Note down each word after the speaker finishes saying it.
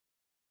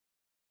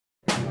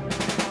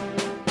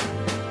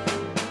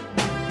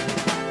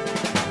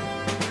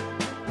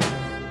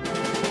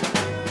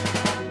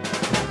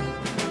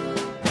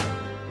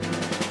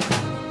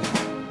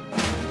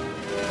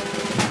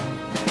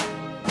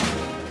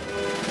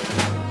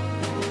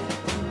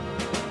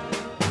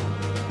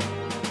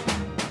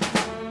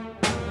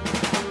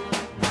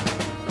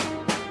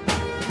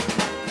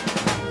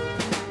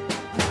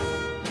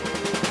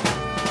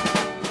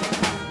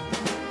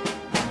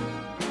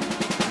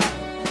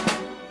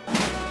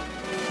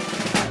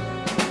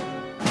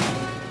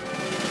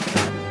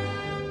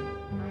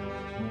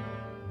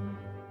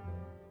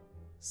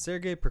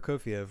Sergei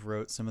Prokofiev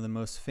wrote some of the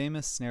most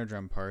famous snare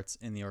drum parts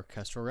in the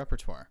orchestral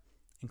repertoire,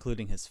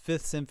 including his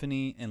Fifth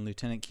Symphony and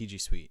Lieutenant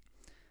Kiji Suite.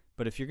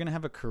 But if you're going to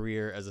have a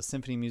career as a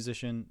symphony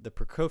musician, the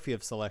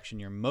Prokofiev selection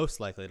you're most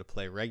likely to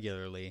play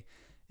regularly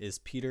is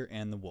Peter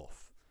and the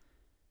Wolf.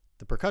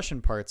 The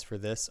percussion parts for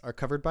this are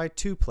covered by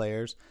two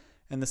players,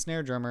 and the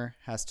snare drummer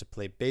has to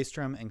play bass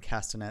drum and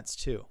castanets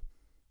too.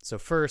 So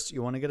first,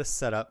 you want to get a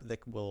setup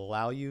that will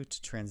allow you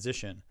to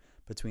transition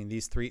between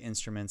these three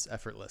instruments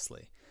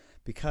effortlessly,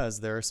 because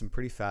there are some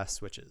pretty fast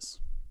switches.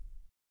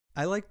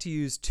 I like to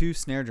use two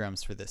snare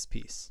drums for this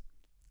piece.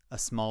 A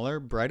smaller,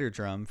 brighter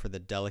drum for the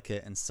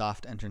delicate and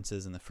soft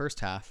entrances in the first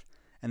half,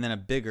 and then a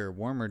bigger,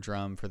 warmer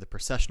drum for the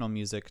processional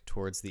music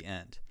towards the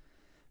end.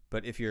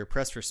 But if you're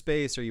pressed for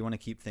space or you want to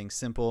keep things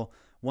simple,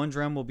 one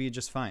drum will be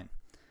just fine.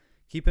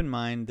 Keep in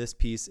mind this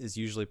piece is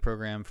usually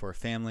programmed for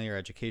family or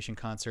education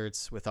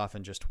concerts with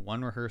often just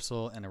one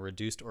rehearsal and a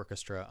reduced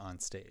orchestra on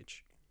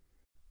stage.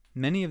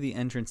 Many of the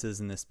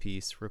entrances in this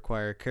piece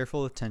require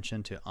careful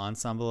attention to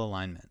ensemble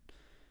alignment.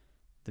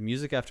 The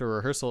music after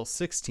rehearsal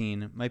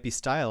 16 might be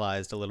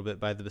stylized a little bit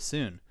by the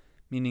bassoon,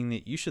 meaning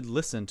that you should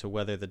listen to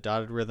whether the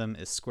dotted rhythm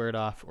is squared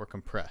off or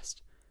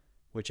compressed.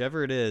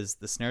 Whichever it is,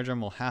 the snare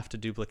drum will have to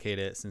duplicate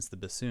it since the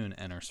bassoon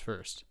enters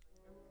first.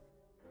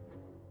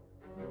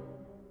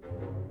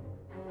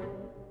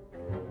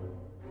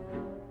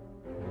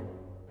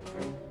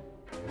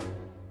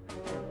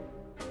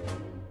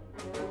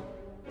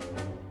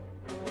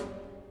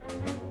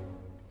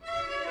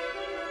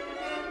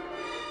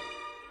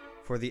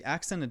 For the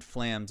accented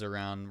flams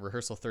around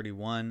rehearsal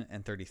 31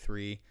 and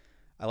 33,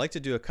 I like to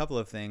do a couple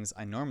of things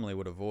I normally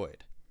would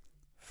avoid.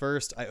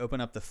 First, I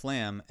open up the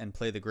flam and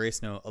play the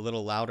grace note a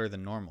little louder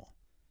than normal.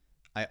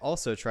 I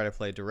also try to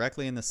play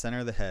directly in the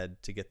center of the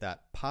head to get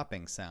that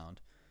popping sound,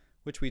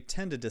 which we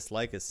tend to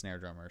dislike as snare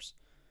drummers.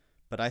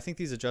 But I think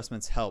these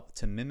adjustments help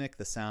to mimic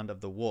the sound of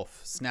the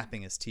wolf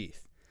snapping his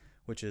teeth,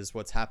 which is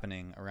what's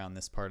happening around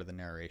this part of the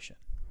narration.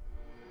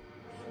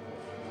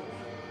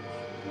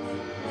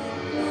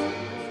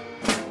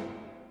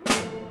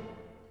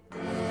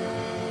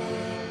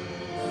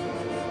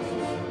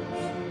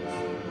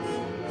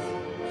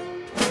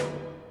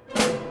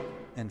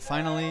 And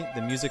finally,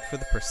 the music for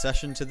the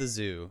procession to the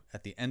zoo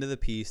at the end of the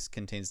piece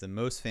contains the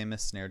most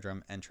famous snare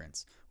drum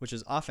entrance, which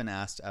is often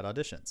asked at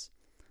auditions.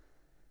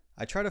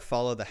 I try to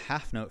follow the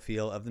half note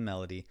feel of the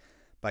melody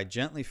by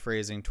gently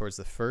phrasing towards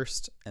the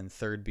first and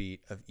third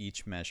beat of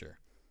each measure.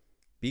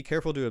 Be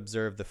careful to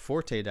observe the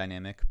forte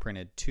dynamic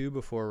printed 2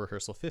 before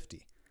rehearsal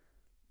 50.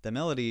 The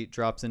melody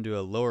drops into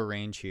a lower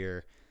range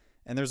here,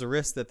 and there's a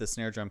risk that the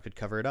snare drum could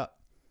cover it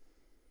up.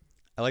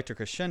 I like to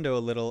crescendo a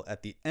little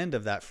at the end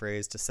of that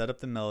phrase to set up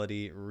the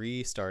melody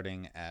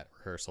restarting at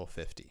rehearsal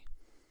 50.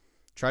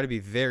 Try to be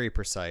very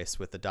precise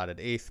with the dotted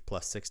 8th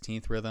plus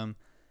 16th rhythm.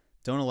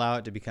 Don't allow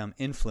it to become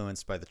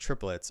influenced by the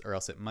triplets or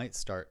else it might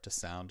start to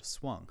sound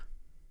swung.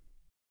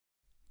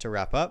 To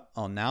wrap up,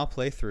 I'll now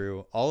play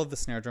through all of the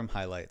snare drum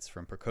highlights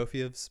from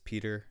Prokofiev's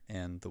Peter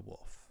and the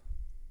Wolf.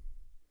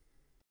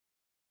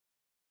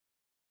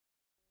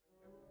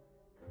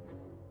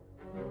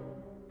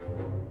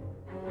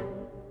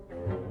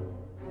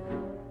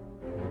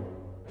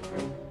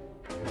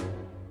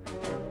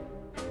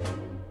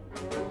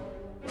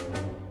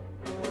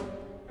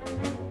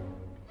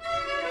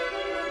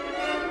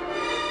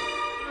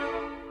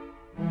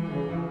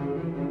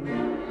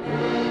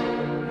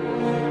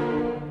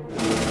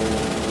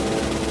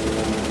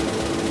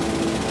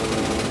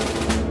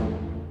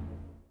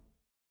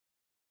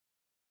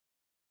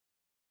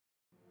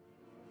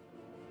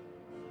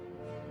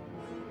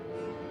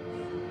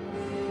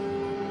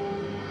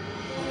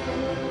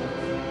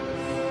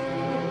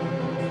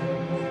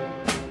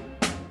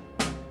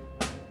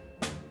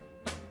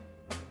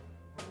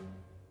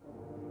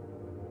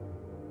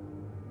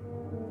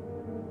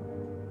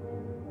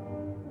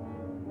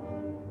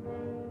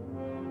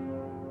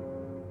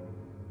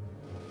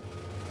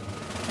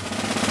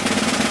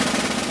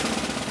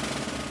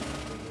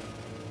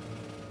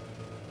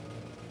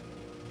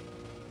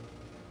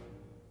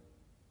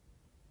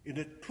 In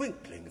a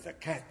twinkling, the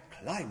cat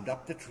climbed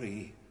up the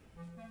tree.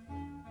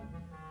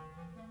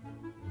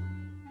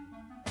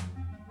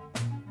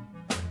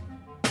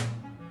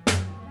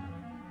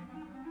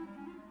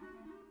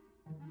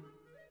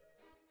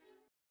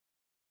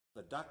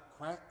 The duck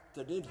quacked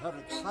and in her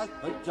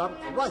excitement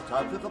jumped right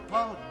out of the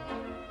pond.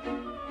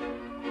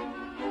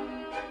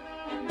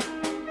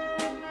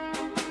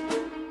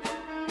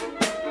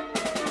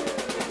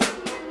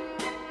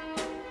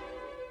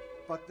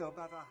 But no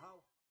matter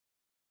how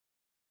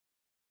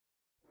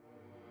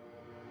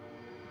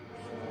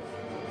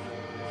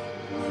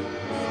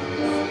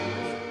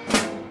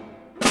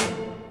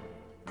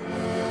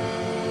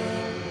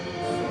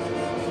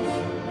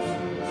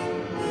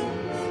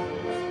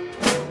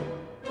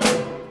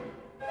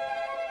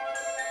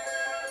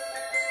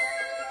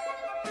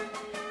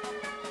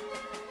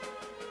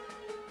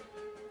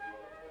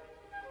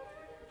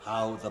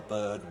how the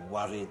bird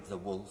worried the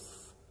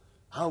wolf,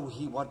 how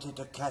he wanted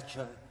to catch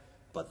her,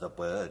 But the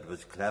bird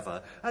was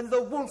clever, and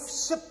the wolf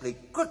simply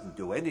couldn't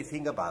do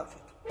anything about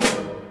it.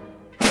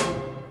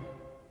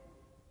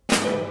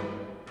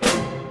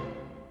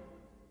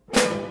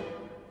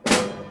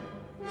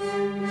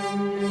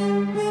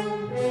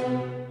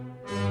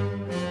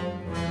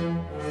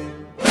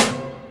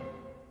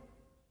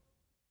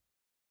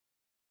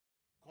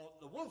 Caught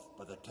the wolf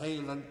by the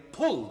tail and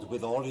pulled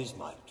with all his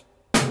might.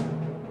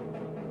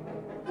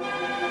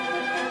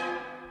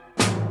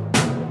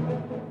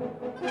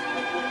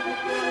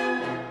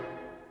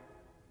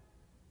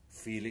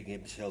 Feeling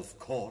himself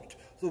caught,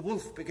 the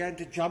wolf began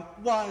to jump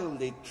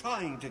wildly,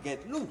 trying to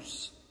get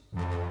loose.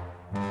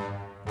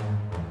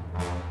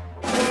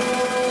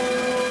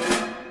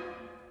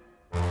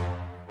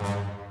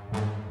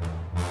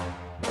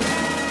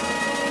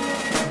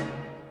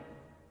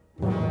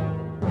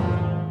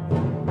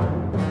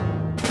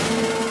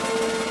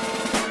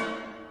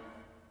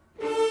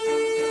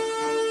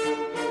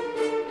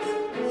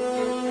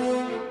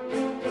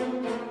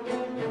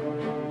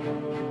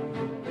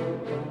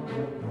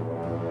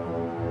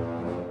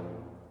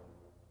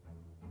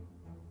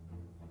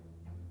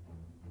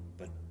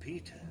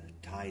 Peter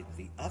tied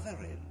the other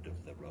end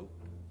of the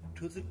rope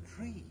to the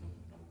tree.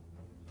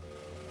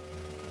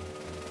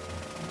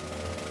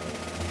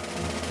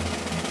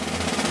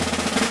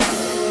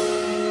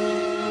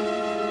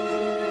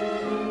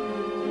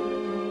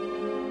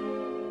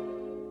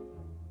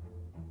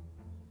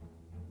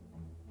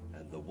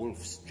 And the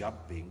wolf's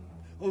jumping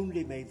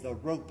only made the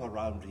rope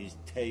around his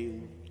tail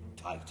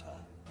tighter.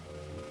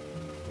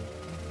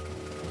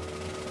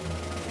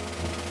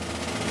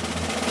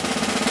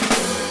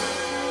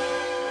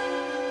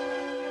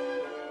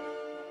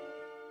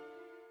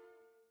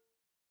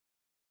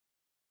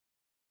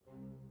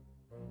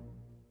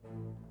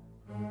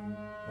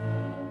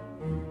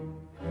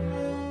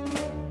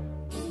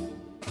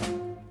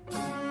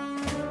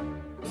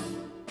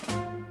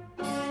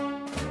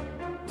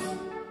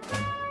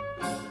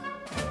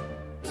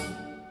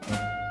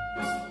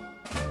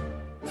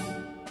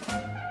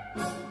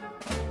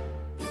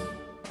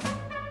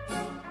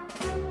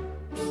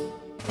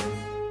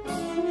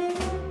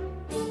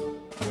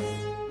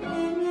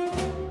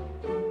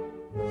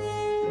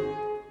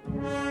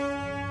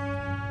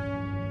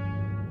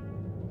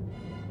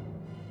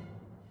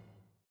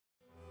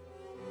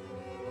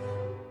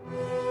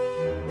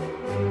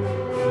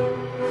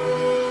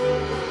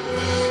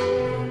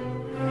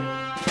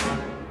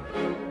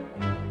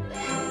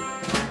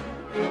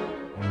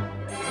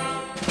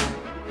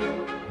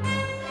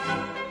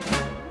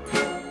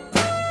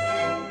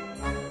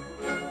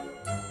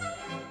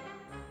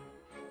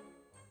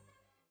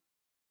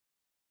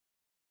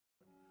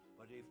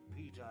 But if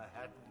Peter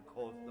hadn't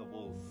caught the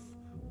wolf,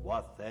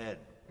 what then?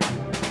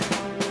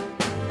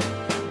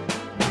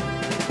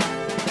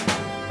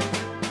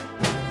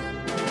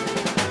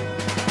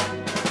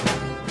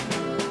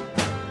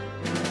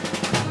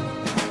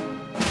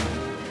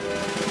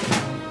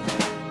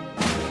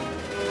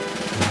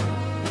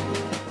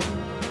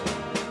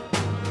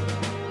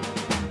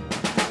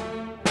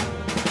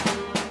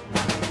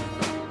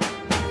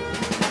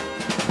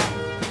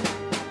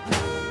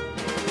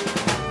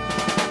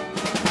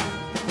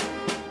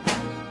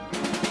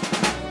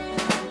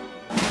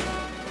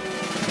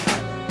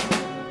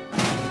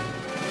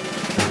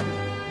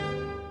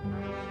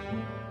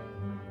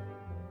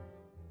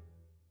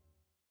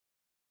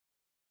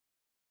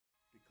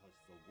 Because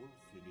the wolf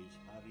in his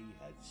hurry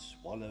had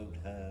swallowed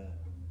her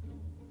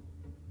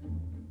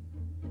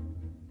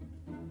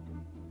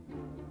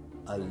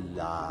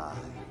alive.